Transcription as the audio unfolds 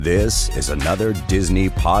This is another Disney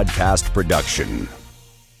podcast production.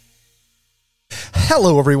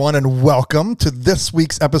 Hello, everyone, and welcome to this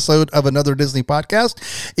week's episode of another Disney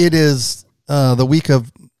podcast. It is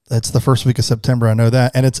it's the first week of September, I know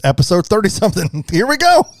that, and it's episode 30-something. Here we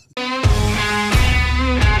go.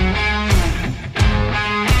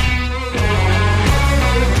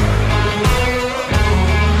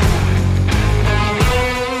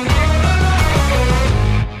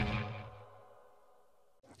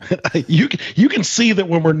 You can see that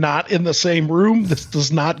when we're not in the same room, this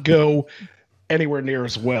does not go anywhere near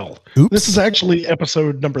as well. Oops. This is actually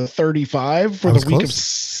episode number 35 for the week of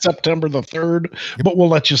September the 3rd, but we'll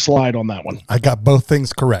let you slide on that one. I got both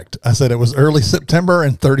things correct. I said it was early September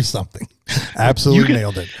and 30-something. Absolutely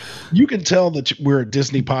nailed it. You can tell that we're a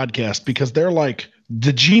Disney podcast because they're like,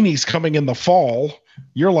 the genie's coming in the fall.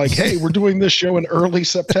 You're like, hey, we're doing this show in early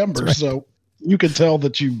September. Right. So you can tell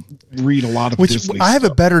that you read a lot of Disney I have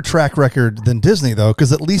stuff. a better track record than Disney, though,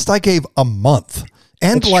 because at least I gave a month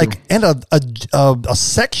and a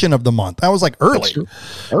section of the month. I was like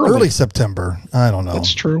early September. I don't know.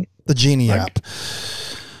 That's true. The Genie app.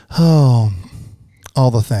 Oh,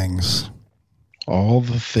 all the things. All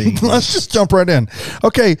the things. Let's just jump right in.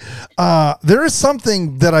 Okay. There is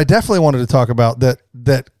something that I definitely wanted to talk about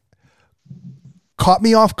that caught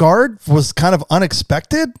me off guard, was kind of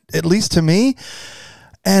unexpected, at least to me.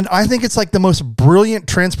 And I think it's like the most brilliant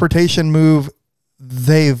transportation move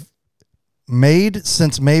they've made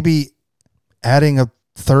since maybe adding a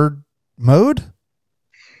third mode,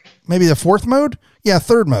 maybe the fourth mode. Yeah.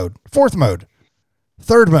 Third mode.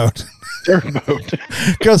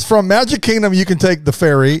 Because from Magic Kingdom, you can take the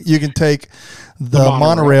ferry, you can take the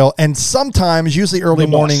monorail, and sometimes, usually early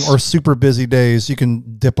morning or super busy days, you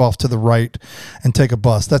can dip off to the right and take a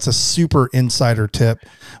bus. That's a super insider tip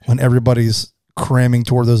when everybody's cramming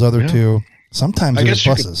toward those other two. Sometimes there's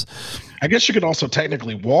buses. I guess you could also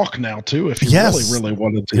technically walk now too if you really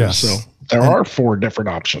wanted to. Yes. So there are 4 different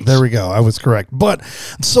options. There we go. I was correct. But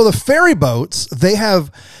so the ferry boats, they have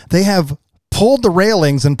pulled the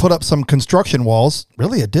railings and put up some construction walls.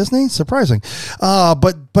 Really, at Disney? Surprising.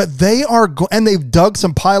 But they are and they've dug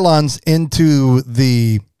some pylons into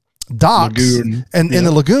the docks and in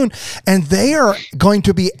the lagoon, and they are going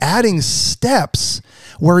to be adding steps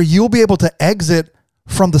where you'll be able to exit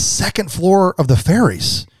from the second floor of the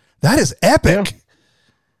ferries. That is epic. Yeah.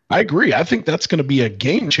 I agree. I think that's going to be a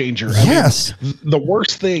game changer. Yes. I mean, the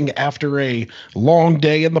worst thing after a long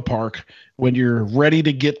day in the park, when you're ready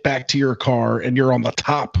to get back to your car and you're on the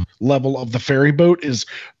top level of the ferry boat, is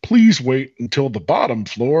please wait until the bottom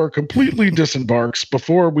floor completely disembarks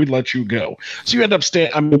before we let you go. So you end up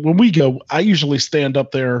when we go, I usually stand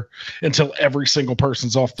up there until every single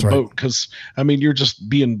person's off the boat. Cause you're just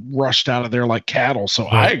being rushed out of there like cattle. So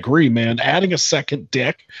I agree, man. Adding a second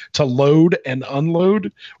deck to load and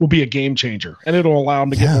unload will be a game changer, and it'll allow them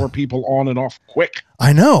to get more people on and off quick.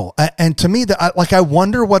 I know. And to me, I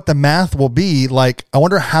wonder what the math will be. Like, I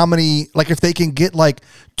wonder how many, like if they can get like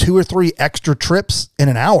 2 or 3 extra trips in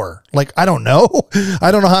an hour. Like, I don't know. I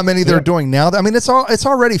don't know how many they're doing now. I mean, it's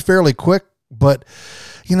already fairly quick, but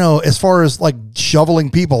as far as like shoveling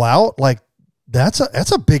people out, like that's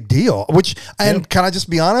a big deal, and can I just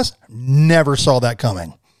be honest? Never saw that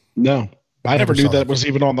coming. No, I never knew that was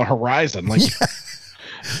even on the horizon. Like,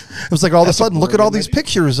 it was like all of a sudden, look at all these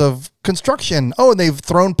pictures of construction. Oh, and they've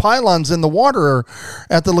thrown pylons in the water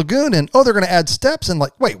at the lagoon, and they're going to add steps. And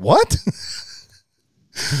like, wait, what?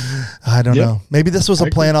 I don't know. Maybe this was a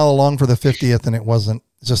plan all along for the 50th, and it wasn't.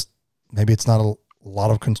 Just maybe it's not a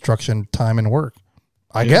lot of construction time and work.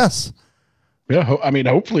 I guess. Yeah,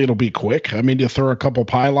 hopefully it'll be quick. You throw a couple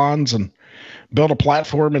pylons and build a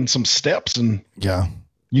platform and some steps, and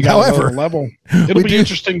you got another level. It'll be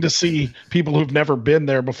interesting to see people who've never been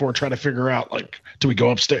there before try to figure out, like, do we go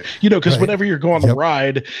upstairs? Because whenever you're going on the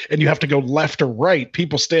ride and you have to go left or right,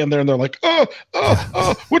 people stand there and they're like,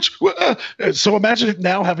 which? So imagine it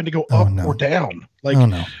now having to go up or down. Like,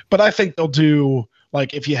 but I think they'll do,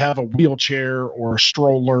 like, if you have a wheelchair or a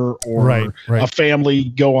stroller or a family,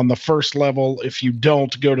 go on the first level. If you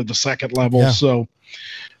don't, go to the second level. Yeah. So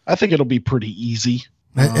I think it'll be pretty easy.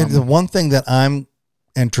 And the one thing that I'm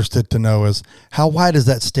interested to know is, how wide is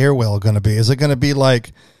that stairwell going to be? Is it going to be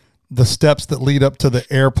like the steps that lead up to the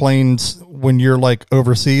airplanes when you're like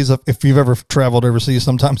overseas? If you've ever traveled overseas,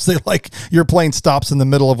 sometimes they like your plane stops in the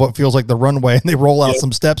middle of what feels like the runway and they roll out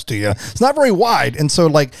some steps to you. It's not very wide. And so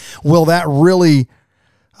like, will that really,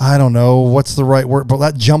 I don't know what's the right word, but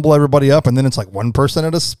that jumble everybody up and then it's like one person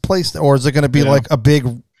at a place, or is it going to be like a big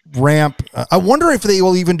ramp? I wonder if they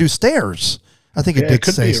will even do stairs. I think it did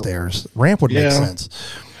say stairs. Ramp would make sense.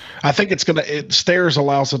 I think stairs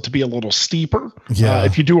allows it to be a little steeper. Yeah.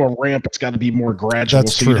 If you do a ramp, it's got to be more gradual.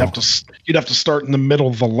 That's so true. You'd have to start in the middle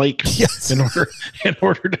of the lake yes. in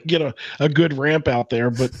order to get a good ramp out there.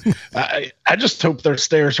 But I just hope their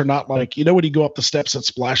stairs are not like, when you go up the steps at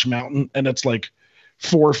Splash Mountain and it's like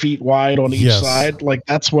 4 feet wide on each side. Like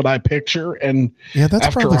that's what I picture. And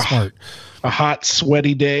that's probably smart. A hot,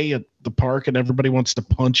 sweaty day at the park and everybody wants to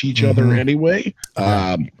punch each other anyway.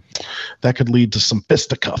 That could lead to some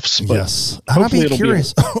fisticuffs. But yes. I'd be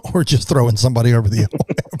curious. Or just throwing somebody over the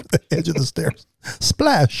edge of the stairs.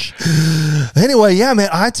 Splash. Anyway, yeah, man,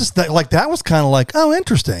 I just like that was kind of like, oh,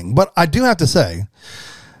 interesting. But I do have to say,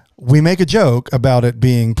 we make a joke about it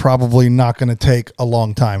being probably not going to take a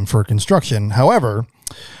long time for construction. However,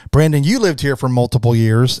 Brandon, you lived here for multiple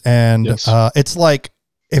years, and it's like,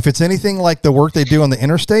 if it's anything like the work they do on the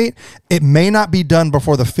interstate, it may not be done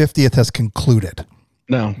before the 50th has concluded.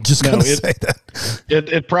 No, just going to say that.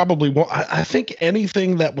 It probably won't. I think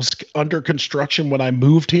anything that was under construction when I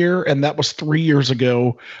moved here, and that was 3 years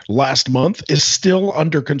ago last month, is still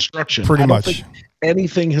under construction. Pretty much. I don't think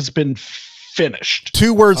anything has been finished.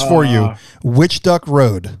 2 words for you. Witch Duck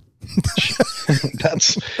Road.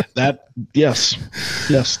 Yes,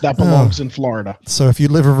 that belongs in Florida. So if you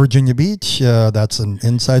live in Virginia Beach, that's an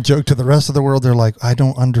inside joke to the rest of the world. They're like, I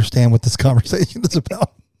don't understand what this conversation is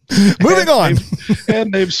about. Moving on.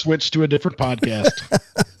 And they've switched to a different podcast.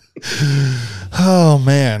 Oh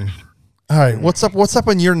man. All right. What's up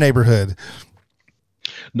in your neighborhood?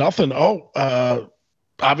 Nothing.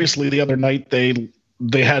 Obviously the other night they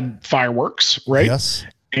had fireworks, right? Yes.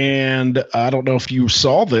 And I don't know if you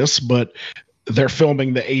saw this, but they're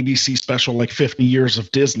filming the ABC special, like 50 years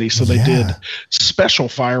of Disney. So they did special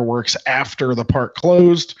fireworks after the park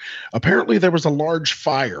closed. Apparently there was a large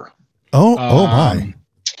fire. Oh my.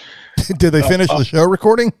 Did they finish the show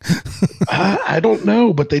recording? I don't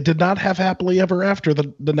know, but they did not have Happily Ever After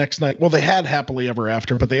the next night. Well, they had Happily Ever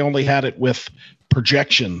After, but they only had it with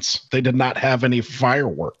projections. They did not have any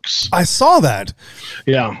fireworks. I saw that.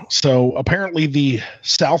 Yeah. So apparently the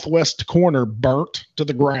southwest corner burnt to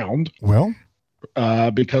the ground. Well,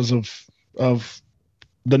 because of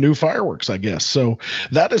the new fireworks, I guess. So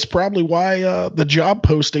that is probably why the job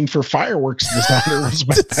posting for fireworks designer was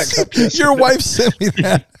back up yesterday. Your wife sent me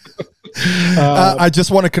that. I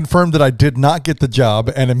just want to confirm that I did not get the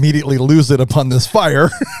job and immediately lose it upon this fire.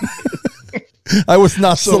 I was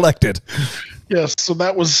not selected. Yes, so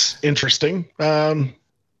that was interesting.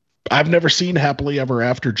 I've never seen Happily Ever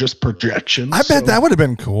After, just projections. I bet that would have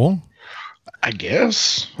been cool. I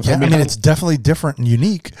guess. Yeah, I mean it's definitely different and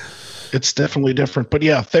unique. It's definitely different. But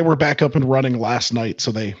yeah, they were back up and running last night,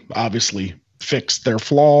 so they obviously fixed their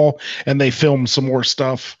flaw, and they filmed some more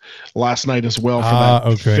stuff last night as well for that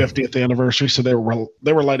 50th anniversary. So they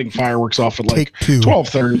were lighting fireworks off at like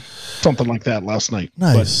 12:30, something like that last night.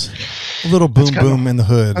 Nice. A little boom boom in the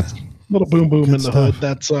hood. Little boom boom in the hood.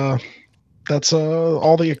 That's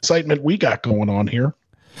all the excitement we got going on here.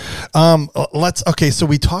 So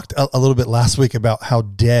we talked a little bit last week about how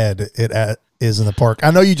dead it is in the park.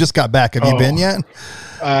 I know you just got back. Have you been yet?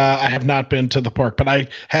 I have not been to the park, but I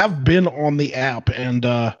have been on the app. And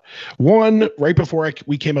one right before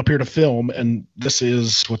we came up here to film, and this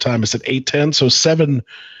is, what time is it? 8:10. So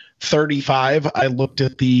 7:35. I looked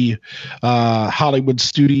at the Hollywood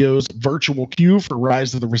Studios virtual queue for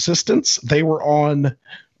Rise of the Resistance. They were on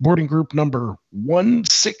boarding group number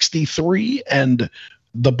 163, and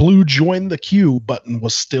the blue join the queue button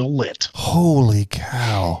was still lit. Holy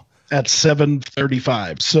cow. At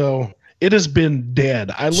 7:35. So it has been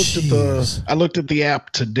dead. I looked at the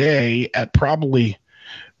app today at probably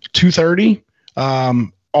 2:30.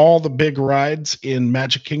 All the big rides in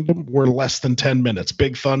Magic Kingdom were less than 10 minutes.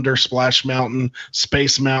 Big Thunder, Splash Mountain,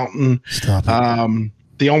 Space Mountain. Stop it.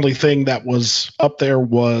 The only thing that was up there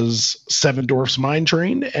was Seven Dwarfs Mine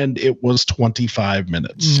Train, and it was 25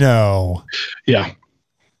 minutes. No. Yeah.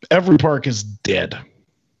 Every park is dead.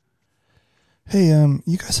 Hey,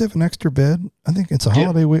 you guys have an extra bed? I think it's a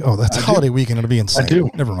holiday week. Oh, that's a holiday weekend. It'll be insane. I do.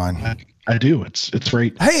 Never mind. I do. It's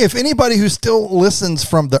great. Hey, if anybody who still listens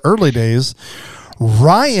from the early days,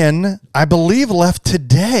 Ryan, I believe, left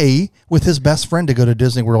today with his best friend to go to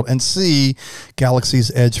Disney World and see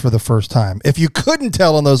Galaxy's Edge for the first time. If you couldn't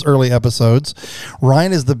tell in those early episodes,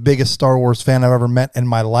 Ryan is the biggest Star Wars fan I've ever met in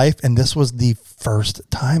my life, and this was the first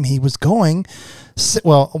time he was going.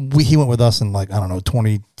 Well, he went with us in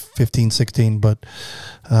 2015, 16, but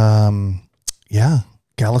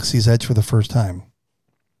Galaxy's Edge for the first time.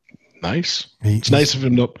 Nice. It's nice of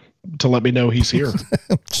him to let me know he's here.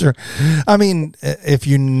 Sure. I mean, if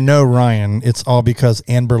you know Ryan, it's all because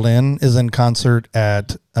Anne Boleyn is in concert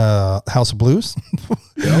at House of Blues.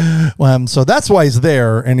 Yep. So that's why he's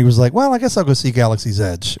there. And he was like, well, I guess I'll go see Galaxy's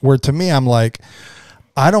Edge. Where to me, I'm like,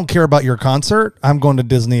 I don't care about your concert. I'm going to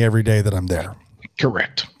Disney every day that I'm there.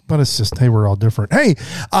 Correct. But it's just, hey, we're all different. Hey,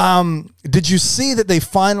 did you see that they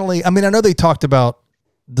finally, I mean, I know they talked about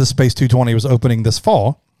the Space 220 was opening this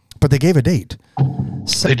fall, but they gave a date.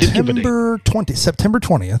 September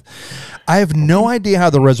 20th. I have no idea how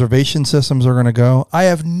the reservation systems are going to go. I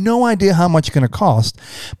have no idea how much it's going to cost,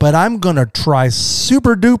 but I'm going to try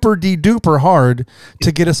super duper de-duper hard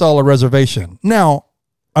to get us all a reservation. Now,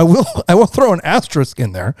 I will throw an asterisk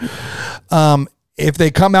in there. If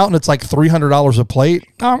they come out and it's like $300 a plate,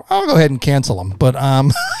 I'll go ahead and cancel them. But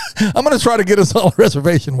I'm going to try to get us all a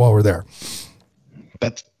reservation while we're there.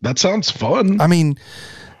 That sounds fun. I mean,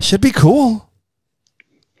 should be cool.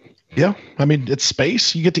 Yeah, I mean, it's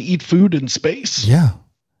space. You get to eat food in space. Yeah.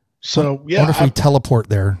 So, yeah. I wonder if we teleport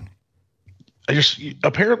there.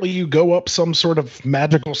 Apparently you go up some sort of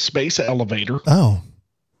magical space elevator. Oh.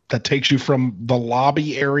 That takes you from the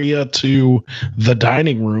lobby area to the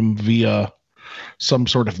dining room via some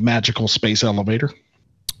sort of magical space elevator.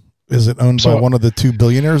 Is it owned by one of the 2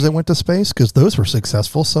 billionaires that went to space? Because those were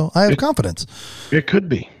successful, so I have confidence. It could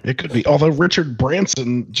be. Although Richard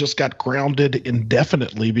Branson just got grounded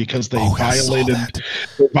indefinitely because they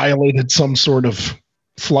violated some sort of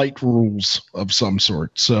flight rules of some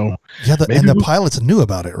sort. So yeah, the pilots knew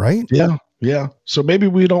about it, right? Yeah. So maybe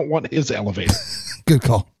we don't want his elevator. Good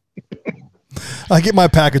call. I get my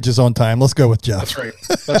packages on time. Let's go with Jeff.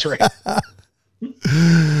 That's right.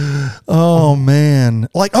 Oh man.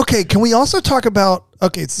 Like, okay, can we also talk about,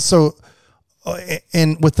 so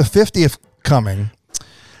and with the 50th coming,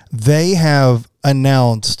 they have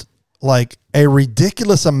announced like a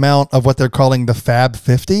ridiculous amount of what they're calling the Fab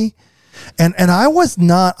 50. And I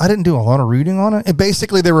didn't do a lot of reading on it. And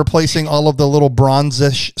basically they're replacing all of the little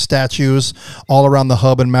bronze-ish statues all around the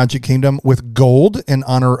hub and Magic Kingdom with gold in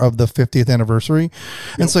honor of the 50th anniversary.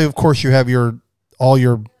 Yep. And so of course you have all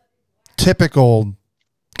your typical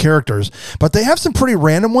characters, but they have some pretty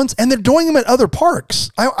random ones and they're doing them at other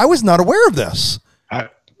parks. I was not aware of this.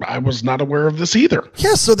 I was not aware of this either.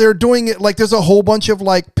 Yeah, so they're doing it like there's a whole bunch of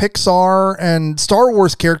like Pixar and Star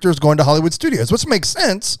Wars characters going to Hollywood Studios, which makes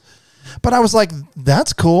sense. But I was like,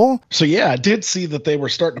 that's cool. So yeah, I did see that they were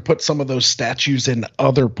starting to put some of those statues in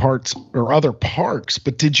other parts or other parks.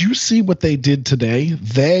 But did you see what they did today?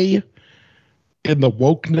 They, in the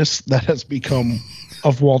wokeness that has become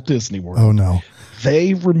of Walt Disney World. Oh no.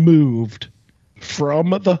 They removed from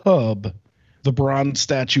the hub the bronze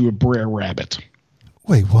statue of Brer Rabbit.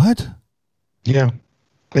 Wait, what? Yeah.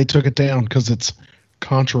 They took it down because it's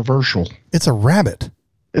controversial. It's a rabbit.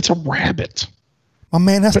 It's a rabbit. My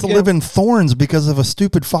man has to live in thorns because of a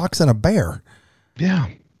stupid fox and a bear. Yeah.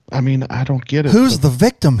 I mean, I don't get it. Who's the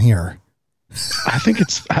victim here? I think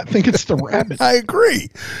it's the rabbit. I agree.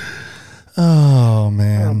 Oh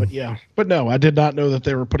man. But no, I did not know that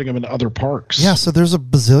they were putting them in other parks. Yeah. So there's a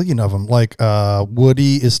bazillion of them. Like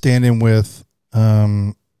Woody is standing with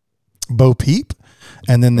Bo Peep.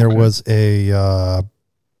 And then there was a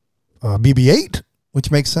BB-8, which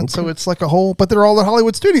makes sense. Okay. So it's like a whole, but they're all at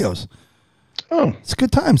Hollywood Studios. Oh, it's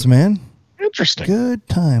good times, man. Interesting. Good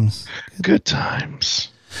times. Good times.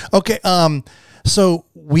 Okay. So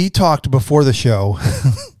we talked before the show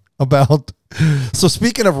about, so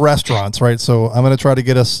speaking of restaurants, right? So I'm going to try to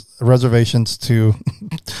get us reservations to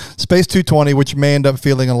Space 220, which may end up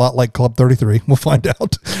feeling a lot like Club 33. We'll find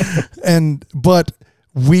out. But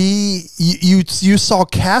you saw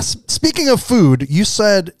cast, speaking of food, you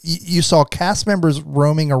said you saw cast members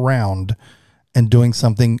roaming around and doing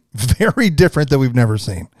something very different that we've never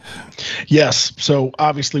seen. Yes. So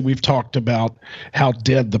obviously we've talked about how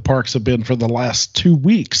dead the parks have been for the last 2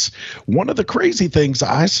 weeks. One of the crazy things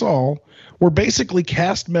I saw were basically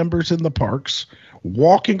cast members in the parks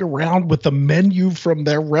walking around with the menu from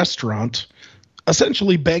their restaurant,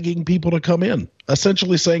 essentially begging people to come in,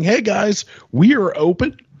 essentially saying, hey guys, we are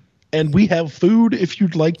open and we have food if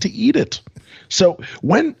you'd like to eat it. So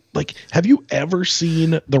have you ever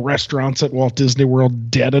seen the restaurants at Walt Disney World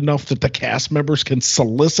dead enough that the cast members can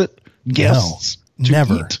solicit guests? No,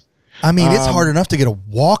 never. Eat? I mean, it's hard enough to get a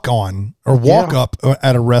walk on or walk up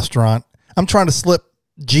at a restaurant. I'm trying to slip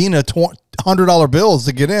Gina $100 bills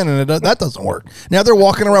to get in, and that doesn't work. Now they're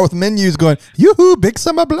walking around with menus going, yoo-hoo, big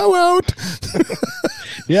summer blowout.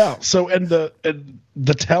 Yeah. So, the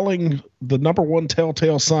number one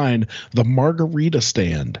telltale sign, the margarita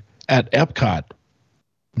stand at Epcot,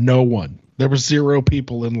 no one. There was 0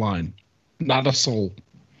 people in line. Not a soul.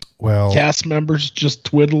 Well, cast members just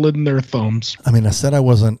twiddling their thumbs. I mean, I said I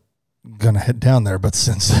wasn't going to head down there, but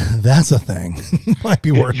since that's a thing, might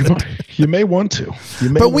be worth it. You may want to.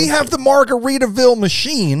 But we have the Margaritaville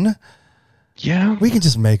machine. Yeah. We can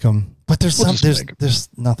just make them. But there's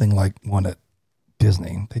nothing like one at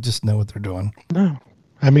Disney. They just know what they're doing. No.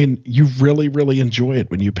 I mean, you really, really enjoy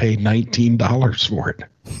it when you pay $19 for it.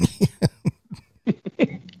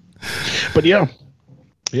 But yeah.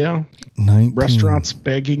 19. Restaurants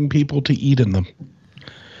begging people to eat in them.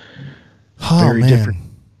 Oh, very different.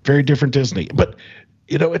 Very different Disney. But,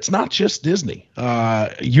 it's not just Disney.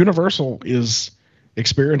 Universal is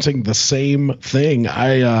experiencing the same thing.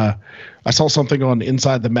 I saw something on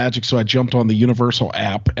Inside the Magic, so I jumped on the Universal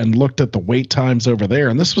app and looked at the wait times over there.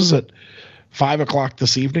 And this was at 5 o'clock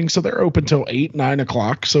this evening, so they're open till 8, 9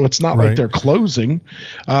 o'clock. So it's not like they're closing.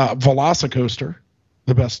 Velocicoaster,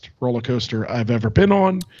 the best roller coaster I've ever been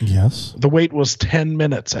on. Yes. The wait was 10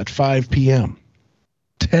 minutes at 5 p.m.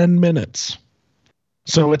 10 minutes.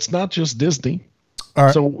 So it's not just Disney. All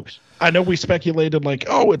right. So I know we speculated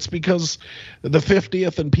it's because the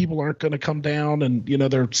 50th and people aren't going to come down and,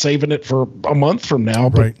 they're saving it for a month from now.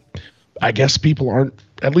 But I guess people aren't,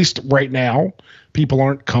 at least right now, people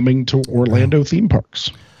aren't coming to Orlando theme parks.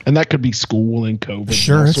 And that could be school and COVID.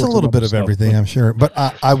 Sure, it's a little bit of everything, I'm sure. But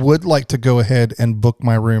I would like to go ahead and book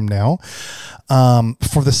my room now.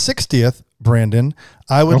 For the 60th, Brandon,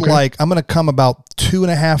 I would I'm going to come about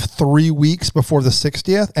 2.5, 3 weeks before the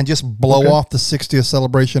 60th and just blow off the 60th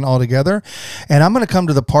celebration altogether. And I'm going to come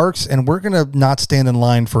to the parks and we're going to not stand in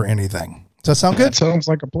line for anything. Does that sound good? That sounds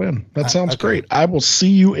like a plan. That sounds great. I will see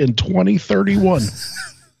you in 2031.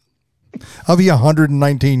 I'll be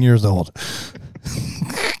 119 years old.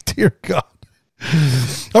 Dear God.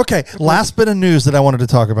 Okay, last bit of news that I wanted to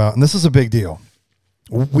talk about, and this is a big deal.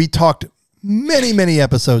 We talked many, many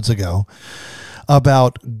episodes ago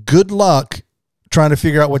about good luck trying to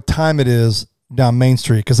figure out what time it is down Main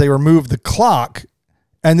Street because they removed the clock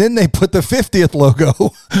and then they put the 50th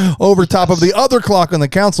logo over top of the other clock on the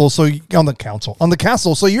castle. So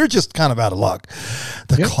you're just kind of out of luck.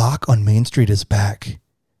 The clock on Main Street is back.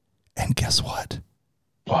 And guess what?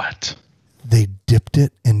 What? They dipped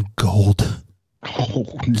it in gold. Oh,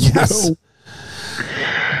 yes. No.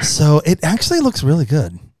 So it actually looks really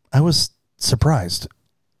good. I was surprised.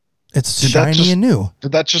 It's shiny and new.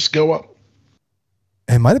 Did that just go up?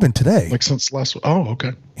 It might have been today. Like since last week. Oh,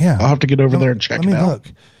 okay. Yeah. I'll have to get over there and check it out. Look.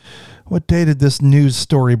 What day did this news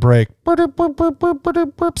story break? September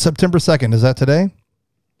 2nd. Is that today?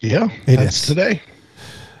 Yeah, it's today.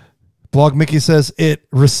 Blog Mickey says it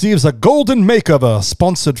receives a golden makeover,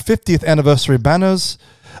 sponsored 50th anniversary banners.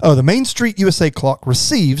 Oh, the Main Street USA clock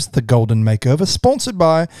receives the golden makeover, sponsored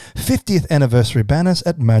by 50th anniversary banners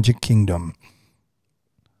at Magic Kingdom.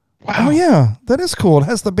 Wow. Oh, yeah, that is cool. It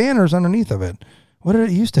has the banners underneath of it. What did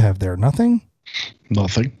it used to have there? Nothing?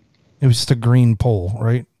 Nothing. It was just a green pole,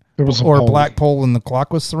 right? It was a black pole and the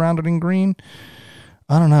clock was surrounded in green.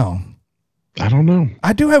 I don't know.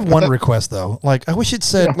 I do have one request though. Like I wish it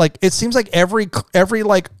said it seems like every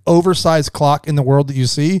oversized clock in the world that you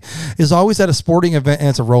see is always at a sporting event and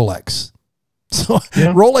it's a Rolex. So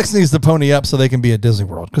Rolex needs to pony up so they can be at Disney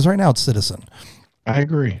World because right now it's Citizen. I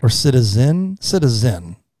agree. Or Citizen.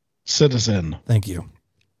 Thank you.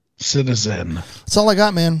 Citizen. That's all I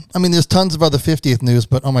got, man. I mean, there's tons of other 50th news,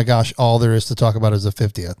 but oh my gosh, all there is to talk about is the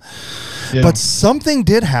 50th. Yeah. But something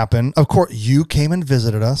did happen. Of course, you came and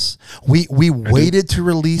visited us. We waited to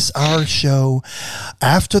release our show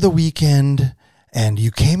after the weekend, and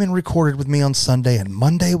you came and recorded with me on Sunday, and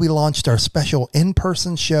Monday we launched our special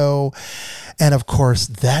in-person show. And of course,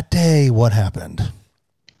 that day, what happened?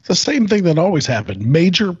 The same thing that always happened.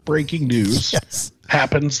 Major breaking news. Yes.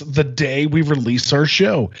 Happens the day we release our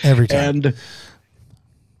show. Every time.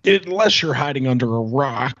 And unless you're hiding under a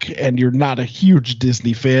rock and you're not a huge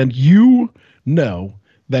Disney fan, you know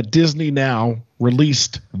that Disney now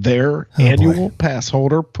released their annual pass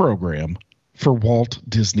holder program for Walt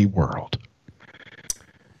Disney World.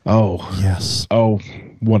 Oh. Yes. Oh,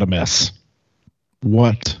 what a mess.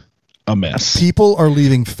 What a mess. People are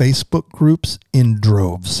leaving Facebook groups in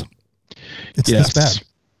droves. It's this bad.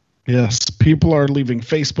 Yes, people are leaving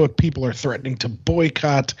Facebook. People are threatening to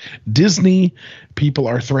boycott Disney. People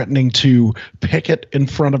are threatening to picket in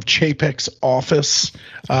front of Chapek's office.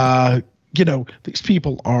 These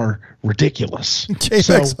people are ridiculous.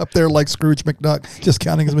 Chapek's up there like Scrooge McDuck, just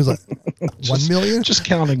counting his like 1 million? Just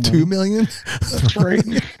counting 2 million? That's right.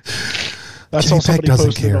 That's all somebody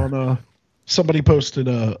posted on somebody posted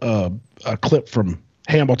a clip from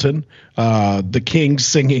Hamilton, the King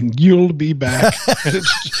singing "You'll Be Back,"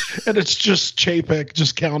 and it's just Chapek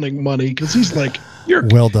just counting money because he's like, "You're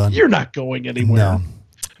well done. You're not going anywhere." No.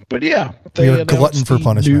 But yeah, you're a glutton for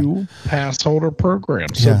punishment. New pass holder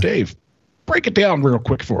program. So Dave, break it down real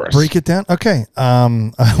quick for us. Break it down. Okay.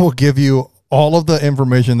 I will give you all of the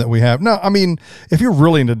information that we have. No, I mean, if you're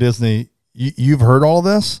really into Disney, you've heard all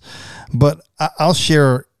this, but I'll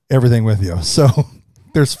share everything with you. So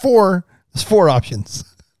there's four options.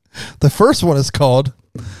 The first one is called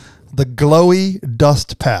the Glowy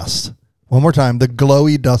Dust Pass. One more time, the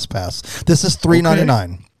Glowy Dust Pass. This is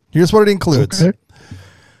 $3.99. Okay. Here's what it includes. Okay.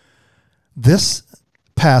 This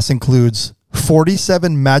pass includes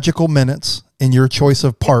 47 magical minutes in your choice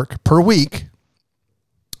of park per week,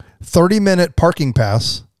 30-minute parking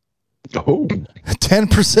pass,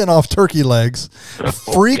 10% off turkey legs,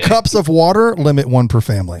 free cups of water, limit 1 per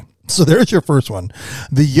family. So there's your first one.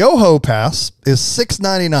 The Yoho Pass is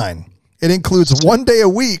 $6.99. It includes 1 day a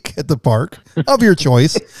week at the park of your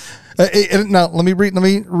choice. Now let me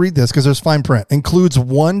read this because there's fine print. Includes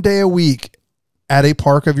 1 day a week at a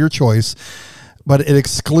park of your choice, but it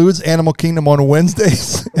excludes Animal Kingdom on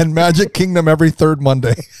Wednesdays and Magic Kingdom every third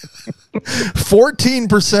Monday.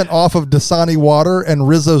 14% off of Dasani Water and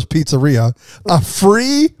Rizzo's Pizzeria. A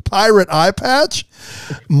free pirate eye patch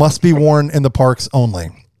must be worn in the parks only.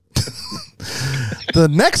 The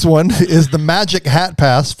next one is the Magic Hat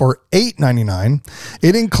Pass for $8.99.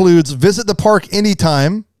 It includes visit the park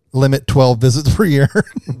anytime, limit 12 visits per year.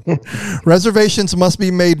 Reservations must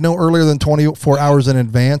be made no earlier than 24 hours in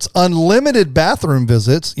advance. Unlimited bathroom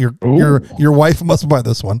visits. Your wife must buy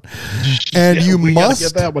this one. And you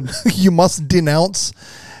must denounce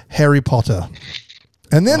Harry Potter.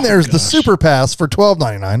 And then there's the Super Pass for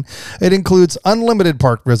 $12.99. It includes unlimited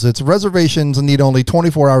park visits. Reservations need only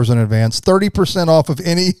 24 hours in advance. 30% off of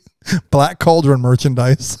any Black Cauldron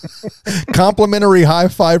merchandise. Complimentary high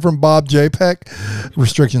five from Bob Chapek.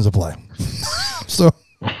 Restrictions apply. So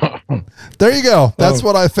there you go. That's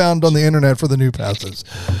what I found on the internet for the new passes.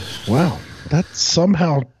 Wow. That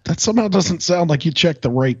somehow doesn't sound like you checked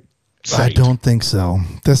the right site. I don't think so.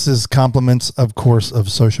 This is compliments, of course,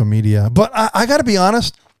 of social media. But I got to be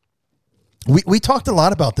honest. We talked a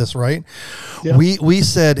lot about this, right? Yeah. We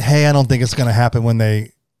said, hey, I don't think it's going to happen when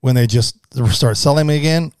they just start selling them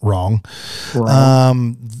again. Wrong.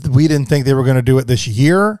 We didn't think they were going to do it this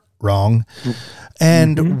year. Wrong.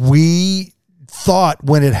 And we thought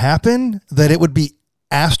when it happened that it would be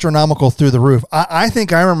astronomical through the roof. I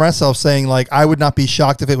think I remember myself saying, like, I would not be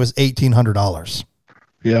shocked if it was $1,800.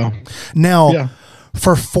 Yeah. Now,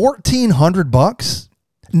 for $1,400,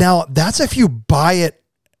 now that's if you buy it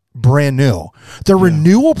brand new. The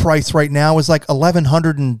renewal price right now is like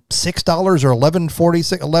 $1,106 or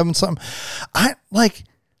 $1,146, 11 something.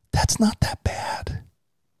 That's not that bad.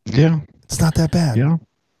 Yeah, it's not that bad. Yeah,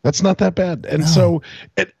 that's not that bad. And so,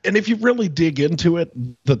 and if you really dig into it,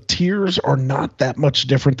 the tiers are not that much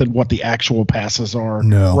different than what the actual passes are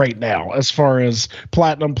right now. As far as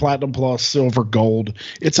platinum, platinum plus, silver, gold,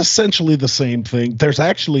 it's essentially the same thing. There's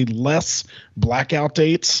actually less blackout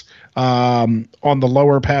dates on the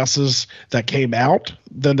lower passes that came out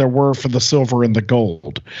than there were for the silver and the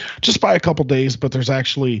gold, just by a couple days. But there's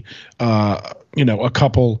actually, a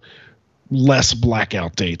couple less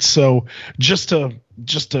blackout dates. So just to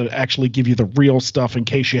actually give you the real stuff in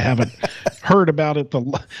case you haven't heard about it, the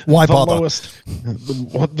lowest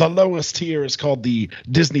tier is called the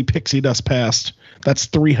Disney Pixie Dust Pass. That's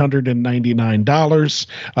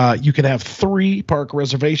 $399. You can have 3 park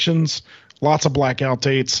reservations. Lots of blackout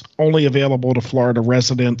dates, only available to Florida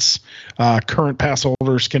residents. Current pass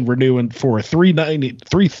holders can renew for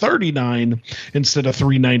 $339 instead of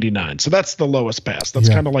 $399. So that's the lowest pass. That's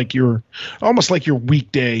kind of like almost like your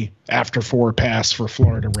weekday after 4 pass for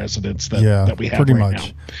Florida residents that we have pretty right much.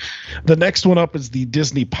 Now. The next one up is the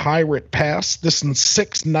Disney Pirate Pass. This is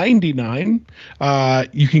 $699.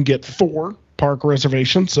 You can get 4 park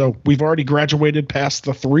reservation. So we've already graduated past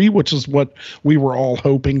the 3, which is what we were all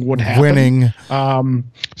hoping would happen. Winning.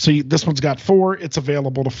 So this one's got 4. It's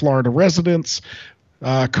available to Florida residents.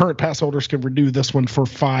 Current pass holders can renew this one for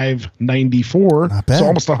 $594. Not bad. So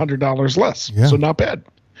almost $100 less. Yeah. So not bad.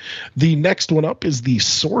 The next one up is the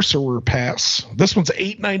Sorcerer Pass. This one's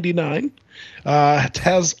 $899. It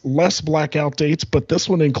has less blackout dates, but this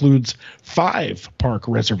one includes 5 park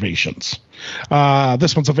reservations.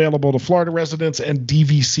 This one's available to Florida residents and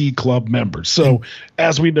DVC Club members. So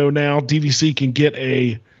as we know now, DVC can get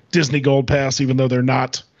a Disney Gold Pass even though they're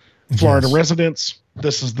not Florida residents.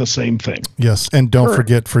 this is the same thing. Yes, and don't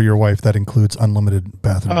forget, for your wife, that includes unlimited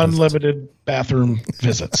bathroom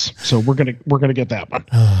visits. So we're gonna get that one.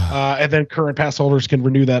 And then current pass holders can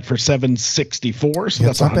renew that for $764. So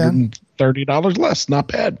that's $130 less. Not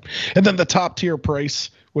bad. And then the top tier price,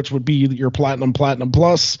 which would be your Platinum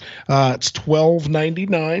Plus, it's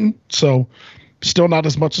 $12.99. So still not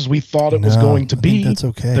as much as we thought it was going to be. That's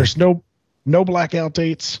okay. There's no blackout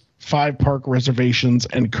dates. 5 park reservations,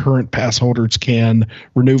 and current pass holders can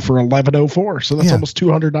renew for $1104. So that's almost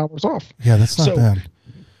 $200 off. Yeah, that's not bad.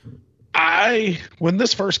 When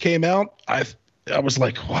this first came out, I was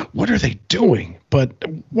like, what are they doing? But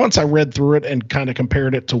once I read through it and kind of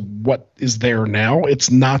compared it to what is there now,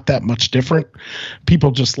 it's not that much different.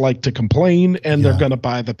 People just like to complain, and they're going to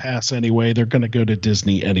buy the pass anyway. They're going to go to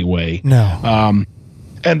Disney anyway. No.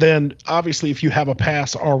 And then obviously if you have a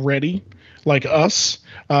pass already, like us,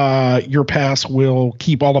 your pass will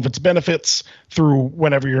keep all of its benefits through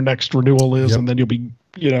whenever your next renewal is, and then you'll be,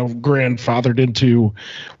 grandfathered into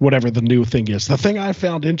whatever the new thing is. The thing I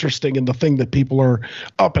found interesting, and the thing that people are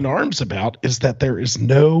up in arms about, is that there is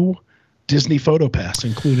no Disney Photo Pass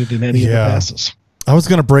included in any of the passes. I was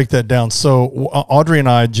going to break that down. So Audrey and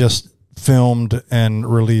I just filmed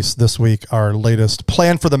and released this week our latest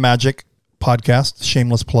Plan for the Magic podcast,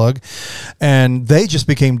 shameless plug, and they just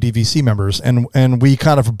became DVC members, and we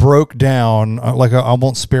kind of broke down I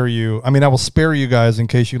won't spare you. I mean, I will spare you guys in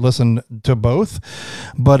case you listen to both,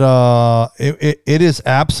 but it is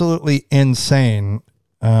absolutely insane,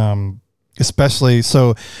 especially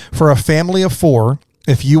so for a family of 4.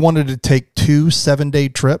 If you wanted to take 2 7-day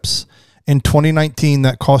trips in 2019,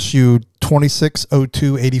 that cost you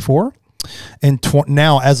 $2602.84. And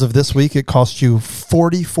now, as of this week, it costs you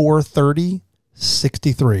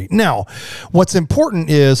 $4430.63. Now, what's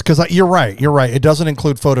important is, because you're right, it doesn't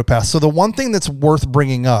include PhotoPass. So the one thing that's worth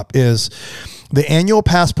bringing up is the annual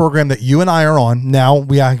pass program that you and I are on. Now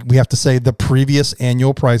we have to say the previous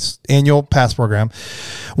annual pass program.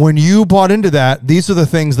 When you bought into that, these are the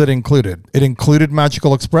things that included. It included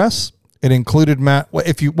Magical Express. It included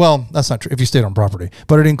that's not true if you stayed on property,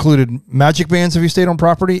 but it included Magic Bands if you stayed on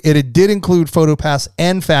property. It did include PhotoPass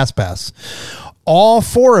and FastPass. All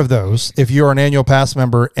 4 of those, if you're an annual pass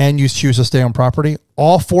member and you choose to stay on property,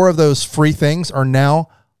 all 4 of those free things are now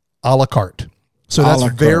a la carte. So that's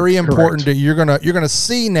very important. That you're gonna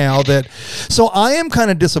see now that. So I am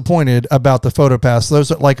kind of disappointed about the PhotoPass.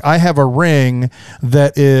 Those I have a Ring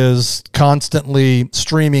that is constantly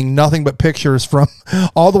streaming nothing but pictures from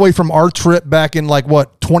all the way from our trip back in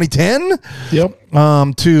 2010. Yep.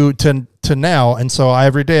 To now, and so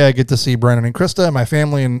every day I get to see Brandon and Krista and my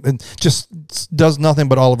family, and just does nothing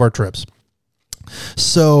but all of our trips.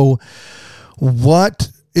 So what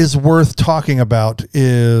is worth talking about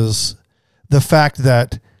is the fact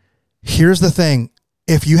that, here's the thing,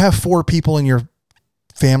 if you have 4 people in your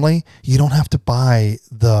family, you don't have to buy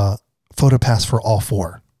the PhotoPass for all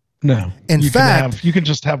 4. No. In fact, you can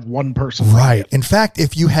just have one person. Right. In fact,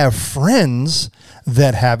 if you have friends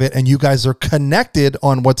that have it and you guys are connected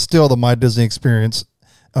on what's still the My Disney Experience,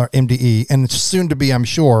 or MDE, and soon to be, I'm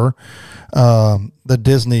sure, the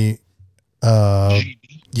Disney,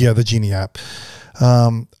 the Genie app.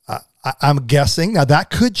 I'm guessing, now that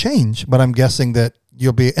could change, but I'm guessing that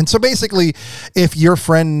you'll be, and so basically if your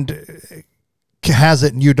friend has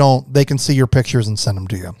it and you don't, they can see your pictures and send them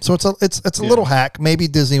to you. So it's a little hack. Maybe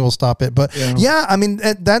Disney will stop it, but I mean,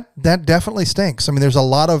 that definitely stinks. I mean, there's a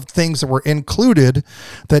lot of things that were included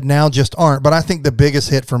that now just aren't, but I think the biggest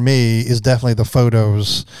hit for me is definitely the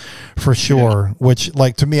photos for sure, which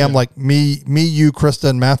to me, I'm like me, you, Krista,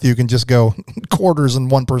 and Matthew can just go quarters and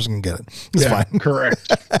one person can get it. It's fine.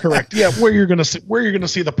 Correct. Yeah. Where you're going to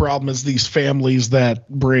see the problem is these families that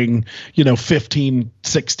bring, 15,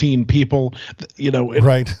 16 people,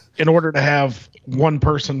 right. In order to have one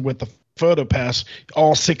person with the PhotoPass,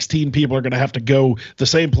 all 16 people are going to have to go the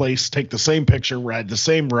same place, take the same picture, ride the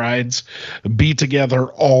same rides, be together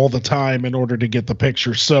all the time in order to get the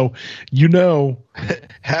picture. So,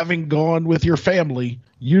 having gone with your family,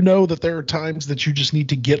 that there are times that you just need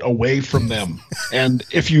to get away from them. And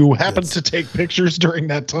if you happen to take pictures during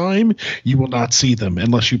that time, you will not see them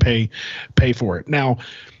unless you pay for it. Now,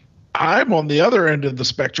 I'm on the other end of the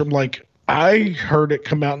spectrum. I heard it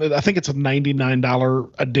come out, I think it's a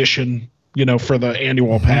 $99 edition, for the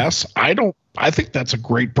annual pass. I think that's a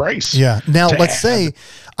great price. Yeah. Now let's say,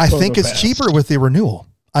 I think it's cheaper with the renewal.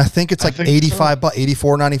 I think it's like 85, so.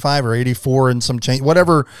 $84.95 or 84 and some change,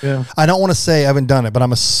 whatever. Yeah. I don't want to say I haven't done it, but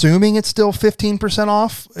I'm assuming it's still 15%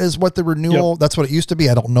 off is what the renewal. Yep. That's what it used to be.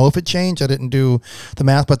 I don't know if it changed. I didn't do the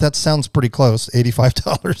math, but that sounds pretty close.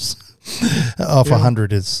 $85 off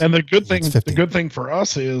 100 is. And the good thing for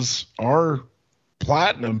us is our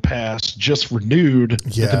Platinum Pass just renewed at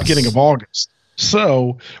the beginning of August.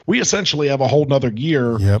 So we essentially have a whole nother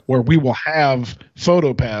year where we will have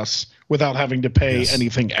PhotoPass without having to pay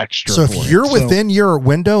anything extra. So if you're within your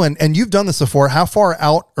window, and you've done this before, how far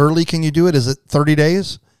out early can you do it? Is it 30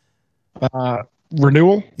 days?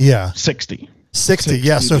 Renewal? Yeah. 60. 60.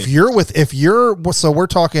 Yeah. So we're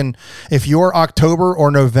talking, if you're October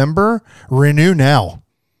or November, renew now.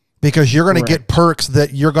 Because you're going to get perks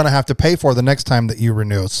that you're going to have to pay for the next time that you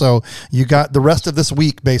renew. So you got the rest of this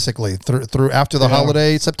week, basically, through after the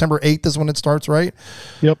holiday. September 8th is when it starts, right?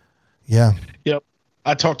 Yep. Yeah. Yep.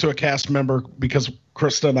 I talked to a cast member because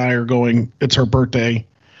Krista and I are going. It's her birthday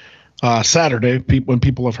Saturday. When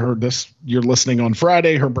people have heard this, you're listening on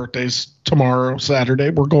Friday. Her birthday's tomorrow,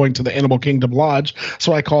 Saturday. We're going to the Animal Kingdom Lodge.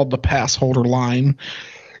 So I called the pass holder line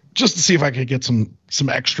just to see if I could get some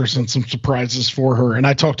extras and some surprises for her. And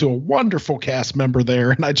I talked to a wonderful cast member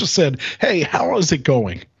there, and I just said, hey, how is it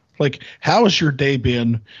going? Like, how has your day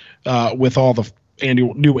been with all the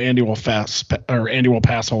annual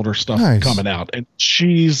pass holder stuff coming out? And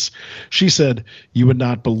she said, you would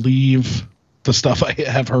not believe the stuff I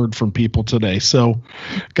have heard from people today. So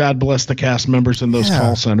God bless the cast members in those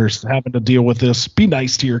call centers having to deal with this. Be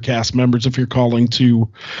nice to your cast members if you're calling to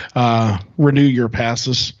renew your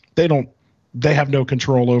passes. They have no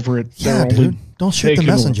control over it. Yeah, dude. Don't shoot the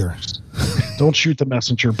messenger. Don't shoot the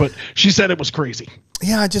messenger. But she said it was crazy.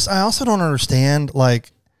 Yeah, I also don't understand.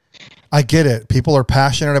 Like, I get it. People are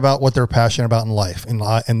passionate about what they're passionate about in life.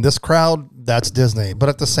 And this crowd, that's Disney. But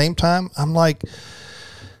at the same time, I'm like,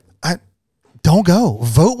 don't go.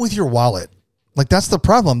 Vote with your wallet. Like, that's the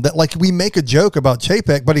problem. That, like, we make a joke about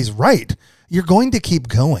Chapek, but he's right. You're going to keep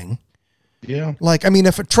going. Yeah. Like, I mean,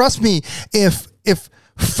 trust me, if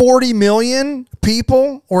 40 million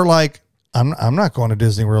people were like, I'm not going to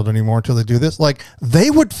Disney World anymore until they do this, like,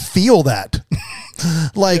 they would feel that.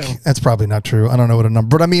 That's probably not true. I don't know what a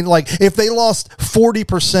number, but I mean, like, if they lost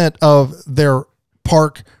 40% of their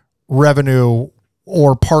park revenue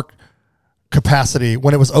or park capacity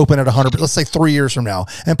when it was open at 100, let's say 3 years from now,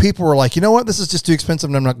 and people were like, you know what, this is just too expensive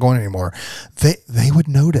and I'm not going anymore, they would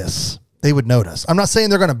notice. They would notice. I'm not saying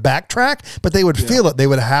they're going to backtrack, but they would feel it. They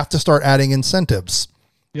would have to start adding incentives.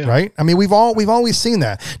 Yeah. Right. I mean, we've always seen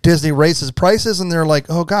that. Disney raises prices and they're like,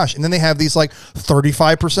 oh gosh. And then they have these like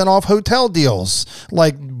 35% off hotel deals,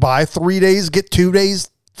 like buy 3 days, get 2 days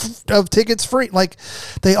of tickets free. Like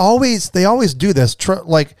they always do this.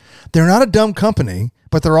 Like, they're not a dumb company,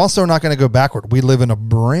 but they're also not going to go backward. We live in a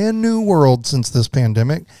brand new world since this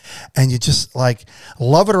pandemic, and you just, like,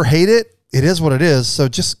 love it or hate it. It is what it is. So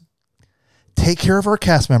just take care of our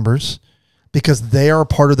cast members because they are a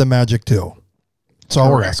part of the magic too. That's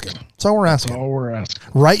all we're asking. That's all we're asking.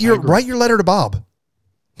 Write your letter to Bob.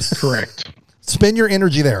 Correct. Spend your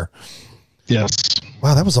energy there. Yes.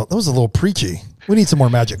 Wow, that was a little preachy. We need some more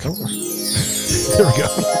magic. There we go.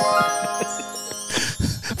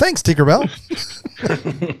 Thanks, Tinkerbell.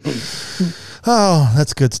 Oh,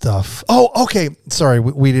 that's good stuff. Oh, okay. Sorry,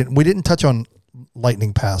 we didn't touch on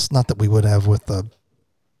Lightning Pass. Not that we would have with the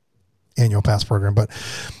annual pass program, but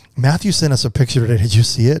Matthew sent us a picture today. Did you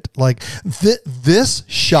see it? Like, this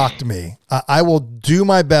shocked me. I will do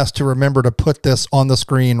my best to remember to put this on the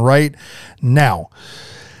screen right now.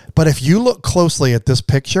 But if you look closely at this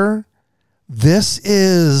picture, this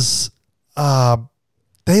is,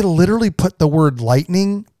 they literally put the word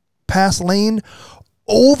Lightning Pass lane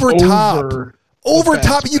over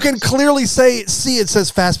top. You can clearly see it says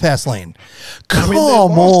Fast Pass lane. Come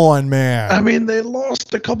on, man. I mean, they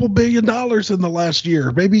lost a couple $1 billion in the last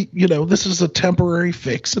year. Maybe, this is a temporary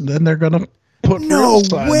fix, and then they're going to put no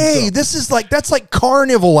way. That's like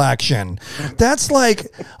carnival action. That's like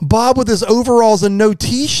Bob with his overalls and no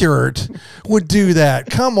t-shirt would do that.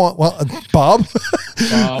 Come on. Well, Bob.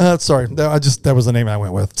 Sorry. That was the name I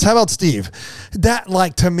went with. So how about Steve? That,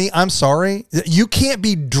 like, to me, I'm sorry. You can't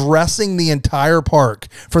be dressing the entire park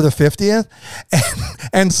for the 50th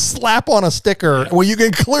and slap on a sticker where you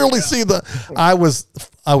can clearly see I was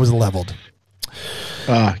leveled.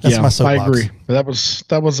 That's my soapbox. I agree. That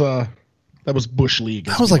was Bush League.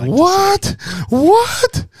 I was like, what?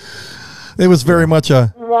 What? It was very much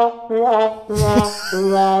a... I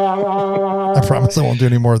promise I won't do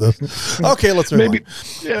any more of this. Okay, let's move on.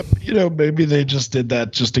 Yeah, maybe they just did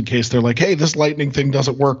that just in case they're like, hey, this lightning thing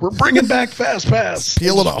doesn't work. We're bringing back Fast Pass.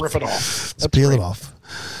 Peel it off. Rip it off. Peel it off.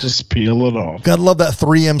 Just peel it off. Gotta love that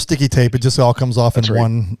 3M sticky tape. It just all comes off in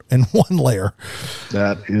one layer.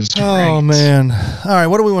 That is right. Oh man. All right,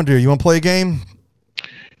 what do we want to do? You want to play a game?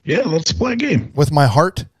 Yeah, let's play a game. With my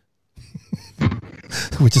heart?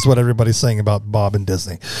 Which is what everybody's saying about Bob and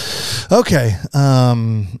Disney. Okay.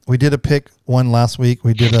 We did a pick one last week.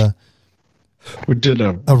 We did a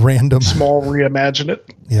random small reimagine it.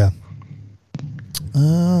 Yeah.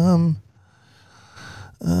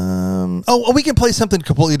 We can play something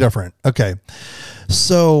completely different. Okay.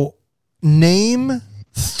 So name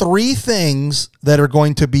 3 things that are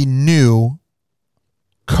going to be new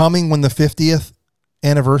coming when the 50th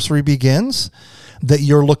anniversary begins that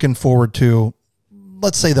you're looking forward to.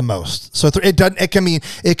 Let's say the most. So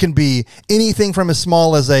it can be anything from as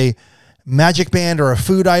small as a magic band or a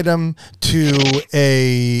food item to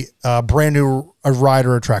a brand new ride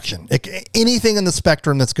or attraction. Anything in the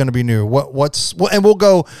spectrum that's going to be new. And we'll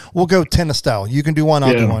go tennis style. You can do one.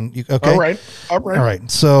 I'll do one. Okay. All right.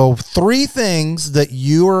 So 3 things that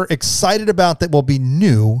you are excited about that will be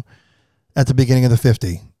new at the beginning of the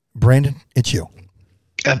 50. Brandon, it's you.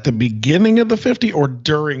 At the beginning of the 50 or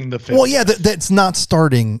during the 50? Well, yeah, that's not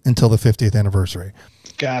starting until the 50th anniversary.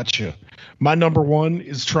 Gotcha. My number 1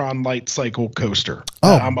 is Tron Light Cycle Coaster.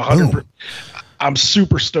 Oh, I'm 100%. I'm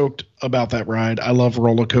super stoked about that ride. I love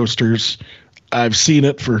roller coasters. I've seen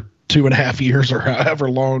it for 2.5 years or however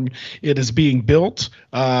long it is being built.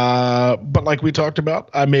 But like we talked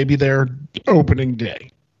about, I may be there opening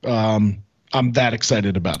day. I'm that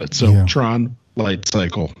excited about it. So Tron Light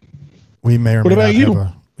Cycle. We may or may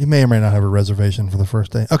not have a reservation for the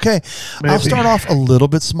first day. Okay. Maybe. I'll start off a little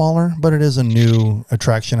bit smaller, but it is a new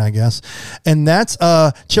attraction, I guess. And that's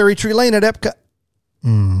Cherry Tree Lane at Epcot.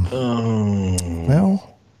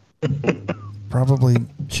 Well, probably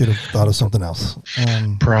should have thought of something else.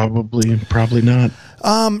 Probably not.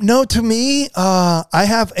 No, to me, I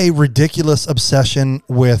have a ridiculous obsession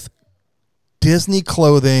with Disney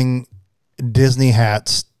clothing, Disney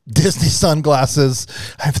hats, Disney sunglasses.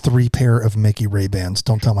 I have 3 pair of Mickey Ray-Bans.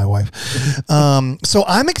 Don't tell my wife. So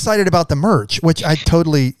I'm excited about the merch, which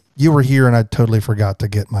you were here and I totally forgot to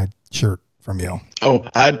get my shirt from you. Oh,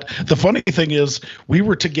 the funny thing is we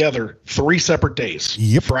were together 3 separate days.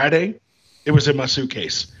 Yep. Friday, it was in my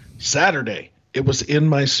suitcase. Saturday, it was in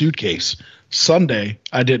my suitcase. Sunday,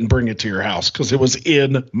 I didn't bring it to your house because it was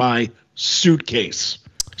in my suitcase.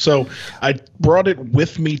 So I brought it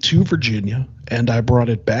with me to Virginia, and I brought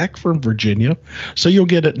it back from Virginia. So you'll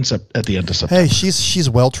get it at the end of September. Hey, she's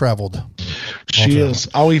well traveled. She is.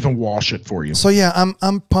 I'll even wash it for you. So yeah,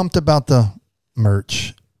 I'm pumped about the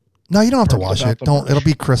merch. No, you don't have to wash it. It'll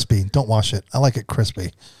be crispy. Don't wash it. I like it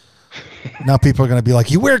crispy. Now people are going to be like,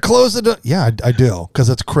 "You wear clothes that?" Yeah, I do because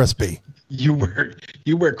it's crispy. You wear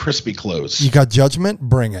crispy clothes. You got judgment?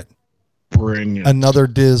 Bring it. Bring it. Another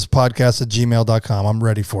Diz podcast at gmail.com. I'm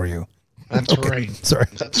ready for you. That's right. Sorry.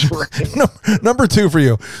 That's right. Number 2 for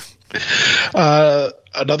you.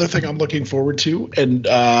 Another thing I'm looking forward to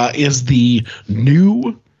is the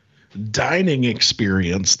new dining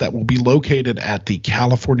experience that will be located at the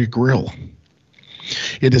California Grill.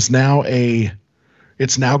 It's now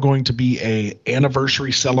going to be a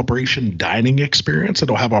anniversary celebration dining experience.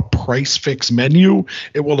 It'll have a price fix menu.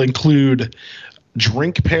 It will include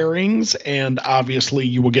drink pairings, and obviously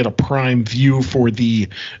you will get a prime view for the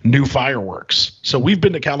new fireworks. So we've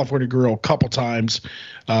been to California Grill a couple times.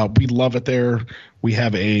 We love it there. We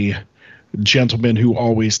have a gentleman who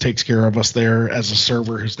always takes care of us there as a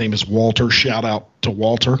server. His name is Walter. Shout out to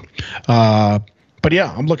Walter. But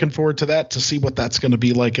yeah, I'm looking forward to that, to see what that's going to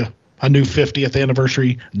be like, a new 50th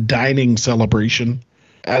anniversary dining celebration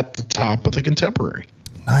at the top of the Contemporary.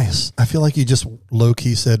 Nice. I feel like you just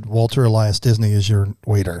low-key said Walter Elias Disney is your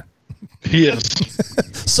waiter. Yes.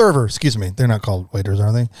 Server, excuse me. They're not called waiters,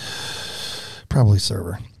 are they? Probably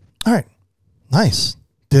server. All right. Nice.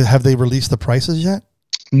 Have they released the prices yet?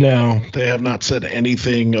 No, they have not said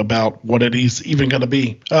anything about what it is even going to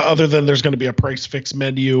be, other than there's going to be a price fix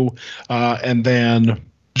menu, and then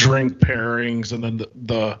drink pairings, and then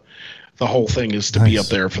the whole thing is to be up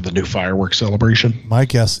there for the new fireworks celebration. My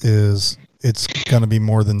guess is it's going to be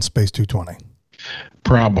more than Space 220.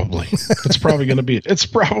 Probably. It's probably going to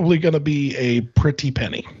be a pretty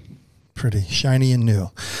penny. Pretty shiny and new.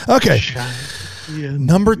 Okay.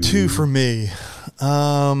 Number 2 for me.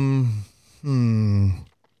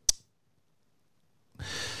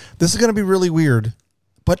 This is going to be really weird,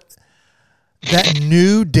 but that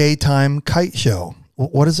new daytime kite show,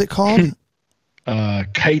 what is it called?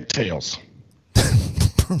 Kite Tales.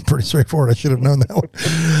 Pretty straightforward. I should have known that one.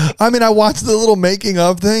 I mean, I watched the little making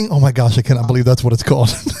of thing. Oh my gosh, I cannot believe that's what it's called.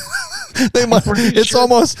 I'm pretty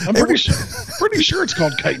pretty sure it's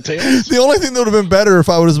called Kite Tales. The only thing that would have been better if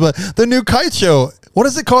I would have been the new kite show. What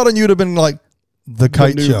is it called? And you'd have been like the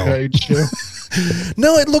kite show. Kite show.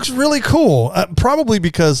 No, it looks really cool. Probably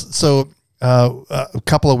because a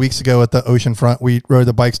couple of weeks ago at the oceanfront, we rode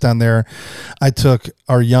the bikes down there. I took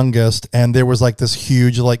our youngest, and there was like this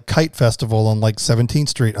huge like kite festival on like 17th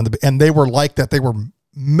Street and they were like that. They were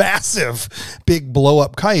massive, big blow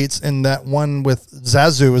up kites. And that one with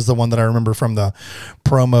Zazu is the one that I remember from the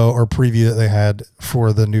promo or preview that they had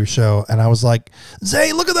for the new show. And I was like,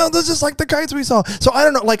 Zay, look at them. This is like the kites we saw. So I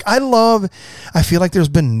don't know. Like, I feel like there's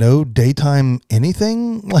been no daytime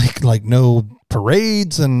anything, like no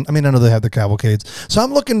parades. And I mean, I know they have the cavalcades. So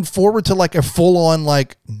I'm looking forward to like a full on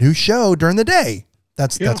like new show during the day.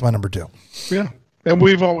 That's my number 2. Yeah. And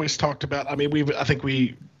we've always talked about, I mean, I think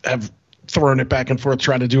we have thrown it back and forth,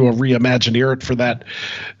 trying to do a reimagineer it for that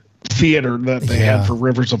theater that they had for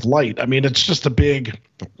Rivers of Light. I mean, it's just a big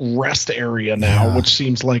rest area now, which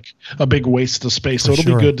seems like a big waste of space. So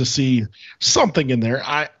it'll be good to see something in there.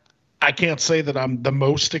 I can't say that I'm the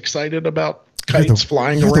most excited about kites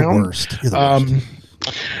flying around.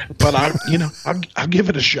 But I'll give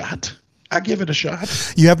it a shot.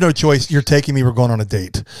 You have no choice. You're taking me. We're going on a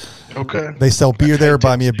date. Okay. They sell beer there.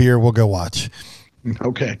 Buy me a beer. We'll go watch.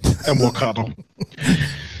 Okay. And we'll cuddle.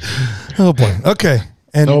 Oh boy. Okay.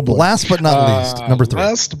 And last but not least, number 3.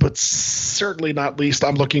 Last but certainly not least,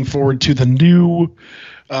 I'm looking forward to the new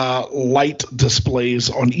light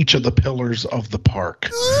displays on each of the pillars of the park.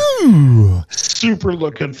 Ooh. Super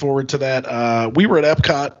looking forward to that. We were at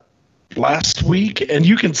Epcot last week, and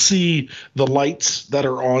you can see the lights that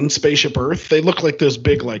are on Spaceship Earth. They look like those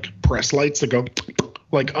big like press lights that go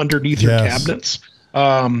like underneath your cabinets.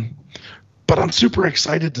 But I'm super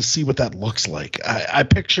excited to see what that looks like. I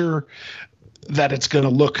picture that it's going to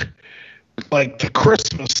look like the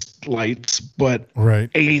Christmas lights, but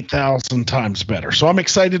 8,000 times better. So I'm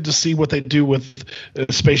excited to see what they do with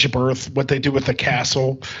Spaceship Earth, what they do with the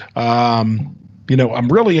castle. I'm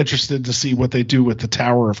really interested to see what they do with the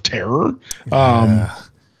Tower of Terror.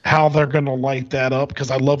 How they're going to light that up,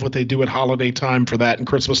 because I love what they do at holiday time for that and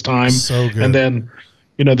Christmas time. So good. And then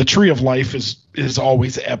the Tree of Life is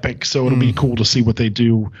always epic, so it'll be cool to see what they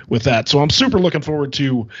do with that. So I'm super looking forward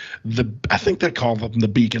to I think they call them the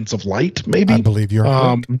Beacons of Light, maybe. I believe you're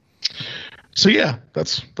correct. So yeah,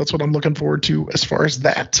 that's what I'm looking forward to as far as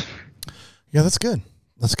that. Yeah, that's good.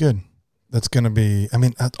 That's going to be, I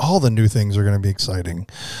mean, all the new things are going to be exciting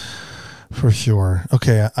for sure.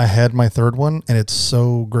 Okay, I had my third one, and it's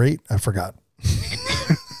so great, I forgot.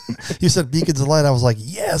 You said Beacons of Light. I was like,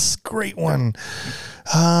 yes, great one.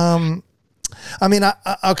 I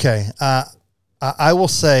will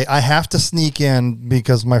say I have to sneak in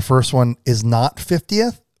because my first one is not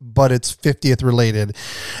 50th, but it's 50th related.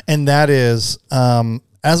 And that is,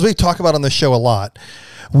 as we talk about on the show a lot,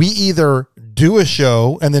 we either do a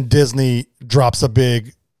show and then Disney drops a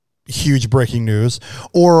big, huge breaking news,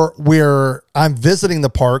 or I'm visiting the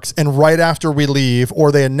parks and right after we leave,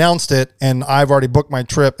 or they announced it and I've already booked my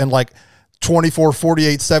trip, and like 24,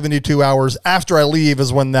 48, 72 hours after I leave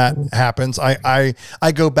is when that happens. I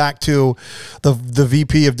go back to the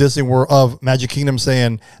VP of Disney World of Magic Kingdom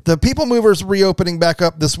saying the People Movers reopening back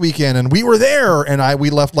up this weekend, and we were there, and we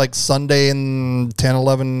left like Sunday and 10,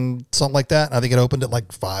 11, something like that. I think it opened at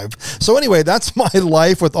like 5. So anyway, that's my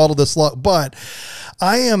life with all of this luck, but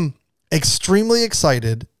I am extremely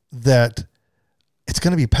excited that it's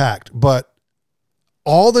going to be packed, but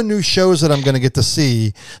all the new shows that I'm going to get to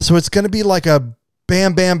see. So it's going to be like a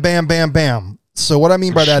bam, bam, bam, bam, bam. So what I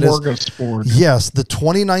mean by that is, yes, the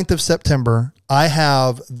 29th of September, I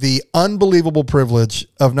have the unbelievable privilege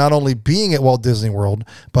of not only being at Walt Disney World,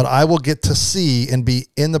 but I will get to see and be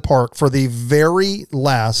in the park for the very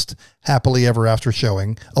last Happily Ever After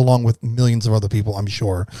showing, along with millions of other people, I'm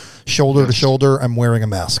sure. Shoulder to shoulder, I'm wearing a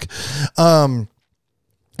mask. And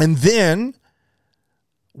then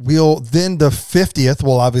the 50th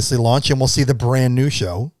will obviously launch, and we'll see the brand new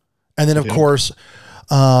show. And then, of course,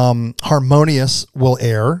 Harmonious will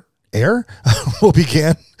will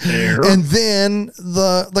begin. And then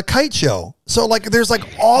the kite show. So like, there's like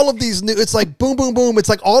all of these new, it's like boom, boom, boom. It's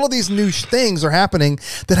like all of these new things are happening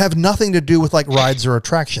that have nothing to do with like rides or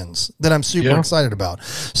attractions that I'm super excited about.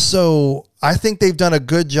 So I think they've done a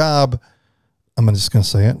good job. I'm just going to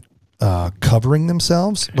say it. Covering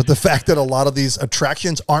themselves with the fact that a lot of these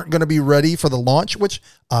attractions aren't going to be ready for the launch, which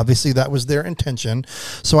obviously that was their intention.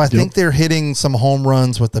 So I think they're hitting some home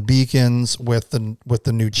runs with the beacons, with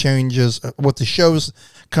the new changes, with the shows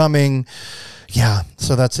coming. Yeah.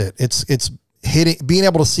 So that's it. It's being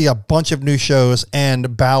able to see a bunch of new shows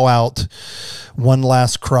and bow out one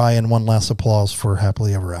last cry and one last applause for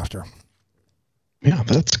Happily Ever After. Yeah,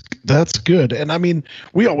 that's good. And I mean,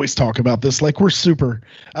 we always talk about this like we're super,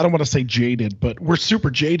 I don't want to say jaded, but we're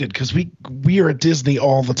super jaded because we are at Disney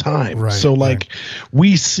all the time. Right, so like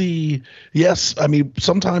we see, yes, I mean,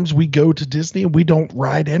 sometimes we go to Disney and we don't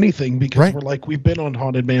ride anything because we're like, we've been on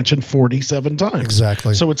Haunted Mansion 47 times.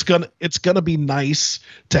 Exactly. So it's gonna be nice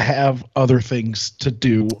to have other things to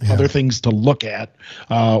do, other things to look at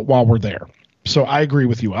while we're there. So I agree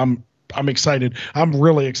with you. I'm excited. I'm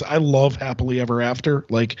really excited. I love Happily Ever After.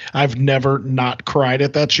 Like I've never not cried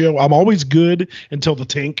at that show. I'm always good until the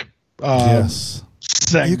Tink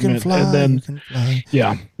segment. You can fly, and then you can fly.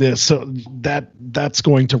 Yeah. So that's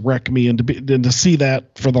going to wreck me, and to see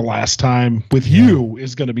that for the last time with you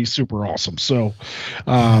is going to be super awesome. So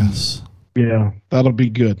yeah, that'll be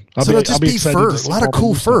good. It'll just be first. A lot of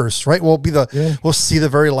cool firsts, right? We'll see the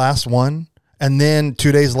very last one. And then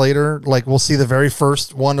 2 days later, like we'll see the very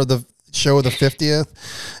first one of the show of the 50th,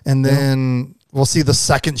 and then we'll see the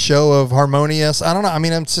second show of Harmonious. I don't know. I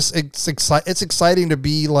mean, it's exciting to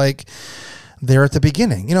be like there at the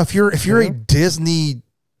beginning. You know, if you're a Disney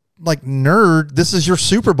like nerd, this is your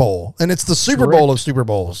Super Bowl, and it's the Super Bowl of Super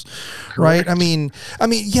Bowls, right? I mean,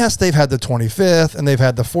 yes, they've had the 25th and they've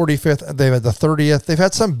had the 45th, they've had the 30th, they've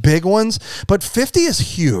had some big ones, but 50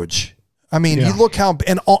 is huge. I mean, you look how,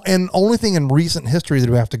 and only thing in recent history that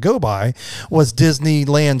we have to go by was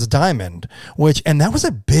Disneyland's Diamond, and that was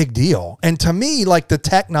a big deal. And to me, like the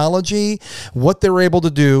technology, what they're able to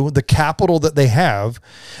do, the capital that they have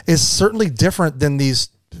is certainly different than these,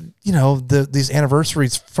 you know, these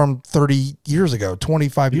anniversaries from 30 years ago,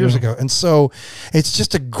 25 years ago. And so it's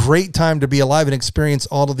just a great time to be alive and experience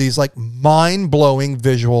all of these like mind-blowing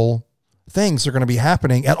visual things are going to be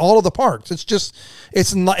happening at all of the parks.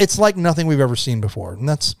 It's like nothing we've ever seen before. And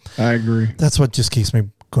I agree. That's what just keeps me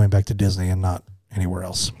going back to Disney and not anywhere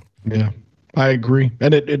else. Yeah, I agree.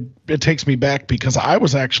 And it takes me back because I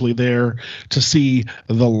was actually there to see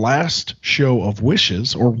the last show of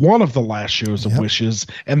Wishes, or one of the last shows of Wishes.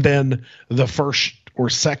 And then the first or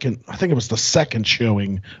second, I think it was the second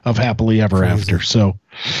showing of Happily Ever After. So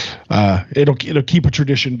it'll keep a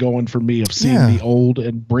tradition going for me of seeing the old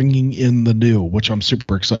and bringing in the new, which I'm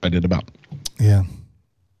super excited about. Yeah.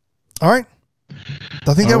 All right.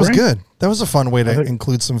 I think that was good. That was a fun way to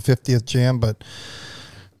include some 50th Jam, but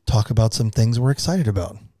talk about some things we're excited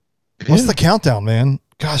about. What's the countdown, man?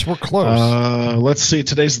 Gosh, we're close. Let's see.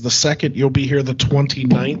 Today's the 2nd. You'll be here the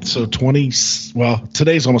 29th. So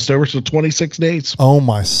today's almost over. So 26 days. Oh,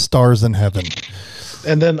 my stars in heaven.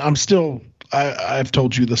 And then I've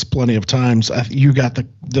told you this plenty of times. You got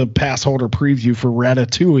the pass holder preview for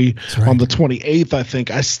Ratatouille on the 28th, I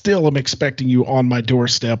think. I still am expecting you on my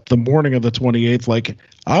doorstep the morning of the 28th. Like,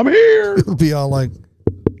 I'm here. It'll be all like,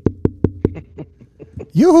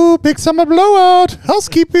 yoo-hoo, big summer blowout,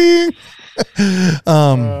 housekeeping.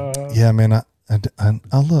 Yeah, man,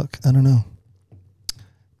 I'll look. I don't know.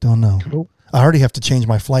 Cool. I already have to change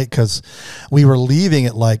my flight because we were leaving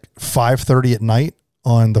at like 5:30 at night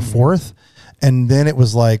on the 4th, and then it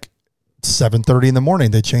was like 7:30 in the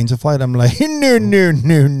morning. They changed the flight. I'm like,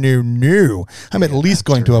 no. I'm at least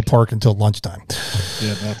going to a park until lunchtime.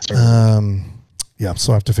 Yeah, that's right. Yeah,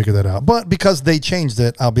 so I have to figure that out. But because they changed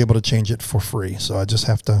it, I'll be able to change it for free. So I just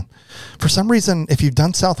have to, for some reason, if you've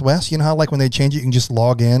done Southwest, you know how like when they change it, you can just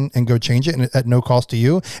log in and go change it and at no cost to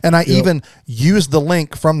you. And I even use the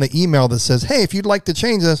link from the email that says, hey, if you'd like to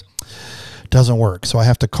change this, doesn't work. So I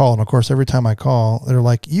have to call. And of course, every time I call, they're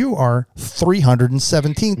like, you are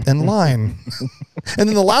 317th in line. And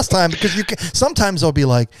then the last time, because sometimes they'll be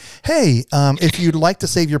like, hey, if you'd like to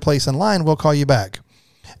save your place in line, we'll call you back.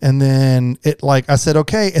 And then I said,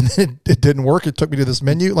 okay. And then it didn't work. It took me to this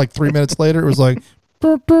menu. Like 3 minutes later, it was like,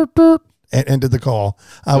 and ended the call.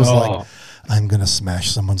 I was like, I'm going to smash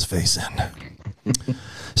someone's face in.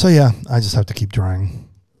 So yeah, I just have to keep trying.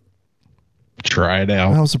 Try it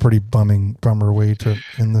out. That was a pretty bummer way to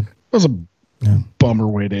end the. That was a bummer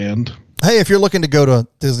way to end. Hey, if you're looking to go to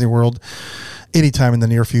Disney World anytime in the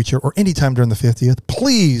near future or anytime during the 50th,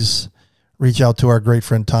 please reach out to our great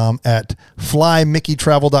friend Tom at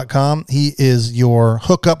flymickeytravel.com. He is your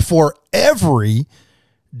hookup for every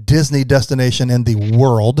Disney destination in the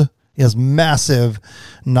world. He has massive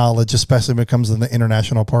knowledge, especially when it comes to the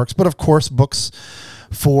international parks, but of course, books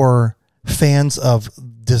for fans of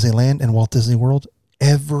Disneyland and Walt Disney World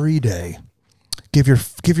every day. Give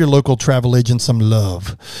your local travel agent some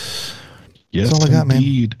love. Yes, that's all I got,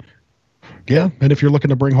 indeed. Man. Yeah, and if you're looking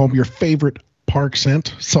to bring home your favorite park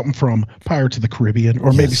scent, something from Pirates of the Caribbean,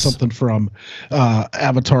 or maybe something from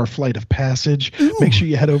Avatar Flight of Passage, make sure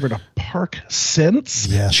you head over to Park Scents.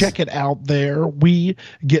 Yes. Check it out there. We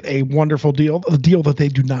get a wonderful deal, a deal that they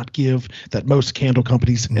do not give, that most candle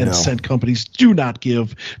companies and scent companies do not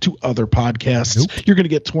give to other podcasts. Nope. You're going to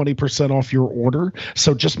get 20% off your order.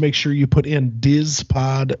 So just make sure you put in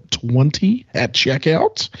DizPod20 at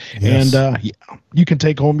checkout. Yes. And you can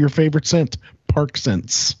take home your favorite scent,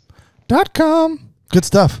 ParkScents.com. Good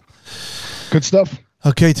stuff. Good stuff.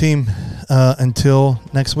 Okay, team. Until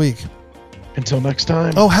next week. Until next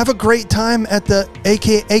time. Oh, have a great time at the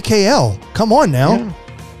AKL. Come on now.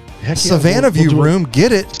 Yeah. Savannah View Room.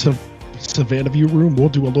 Get it. Savannah View Room. We'll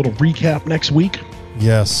do a little recap next week.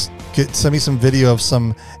 Yes. Send me some video of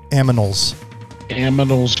some aminals.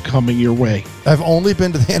 Aminals coming your way. I've only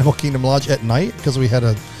been to the Animal Kingdom Lodge at night because we had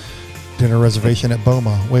a dinner reservation at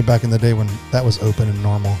Boma way back in the day when that was open and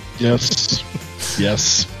normal. Yes.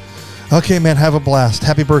 Yes. Okay, man. Have a blast.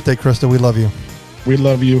 Happy birthday, Krista. We love you. We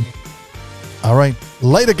love you. All right.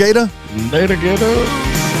 Later, Gator. Later, Gator.